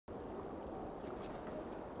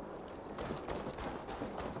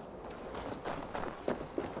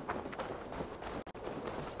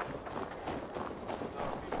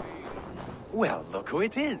Well, look who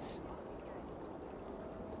it is.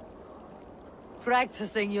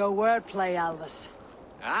 Practicing your wordplay, Alvis.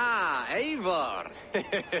 Ah, Eivor!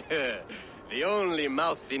 The only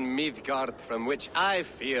mouth in Midgard from which I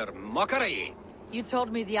fear mockery. You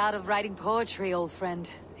taught me the art of writing poetry, old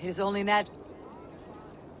friend. It is only natural.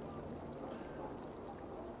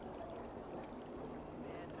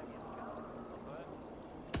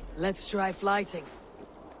 Let's try flyting.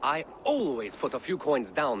 I always put a few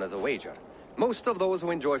coins down as a wager. Most of those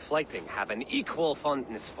who enjoy flyting have an equal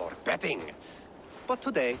fondness for betting. But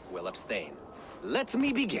today, we'll abstain. Let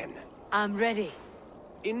me begin. I'm ready.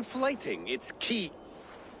 In flyting, it's key.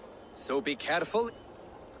 So be careful.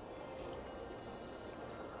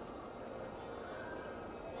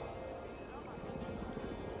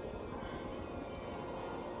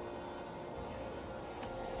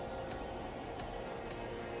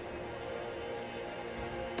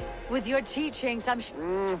 With your teachings, I'm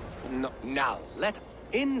No, now,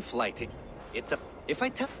 in flyting, it's a... If I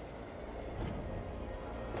tell...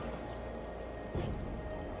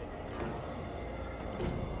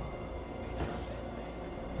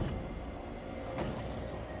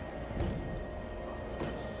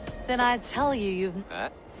 Then I'd tell you you've...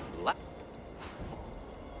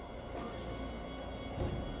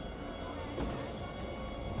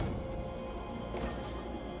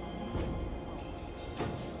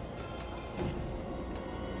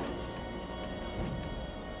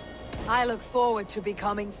 I look forward to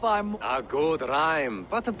becoming far more... A good rhyme,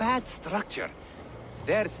 but a bad structure.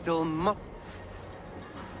 There's still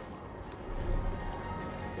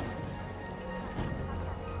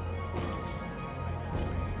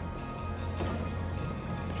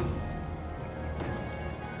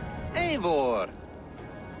Eivor!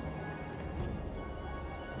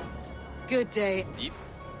 Good day.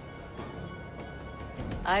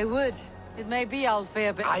 I would. It may be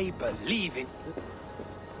unfair, but... I believe in...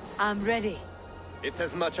 I'm ready. It's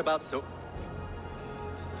as much about so...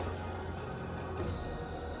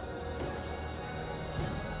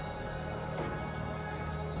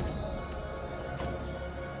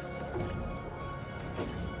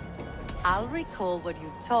 I'll recall what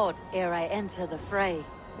you taught ere I enter the fray.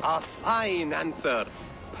 A fine answer.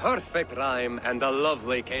 Perfect rhyme and a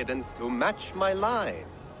lovely cadence to match my line.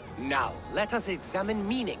 Now, let us examine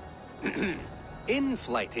meaning. In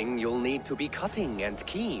flyting, you'll need to be cutting and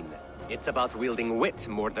keen. It's about wielding wit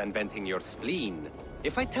more than venting your spleen.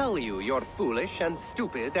 If I tell you you're foolish and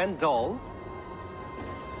stupid and dull...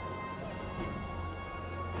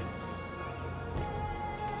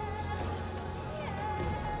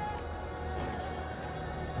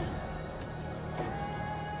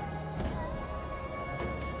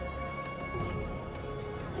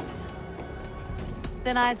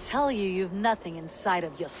 Then I'd tell you you've nothing inside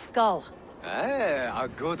of your skull. Ah, a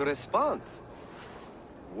good response.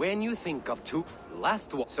 When you think of two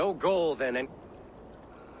last one, so go then and...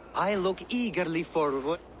 I look eagerly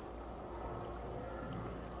forward.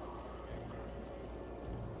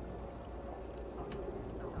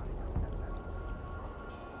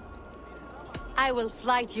 I will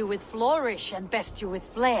flight you with flourish and best you with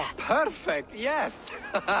flair. Perfect, yes!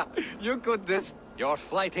 You could Your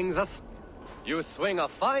flyting's a... You swing a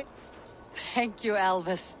fight? Thank you,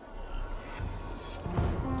 Alvis.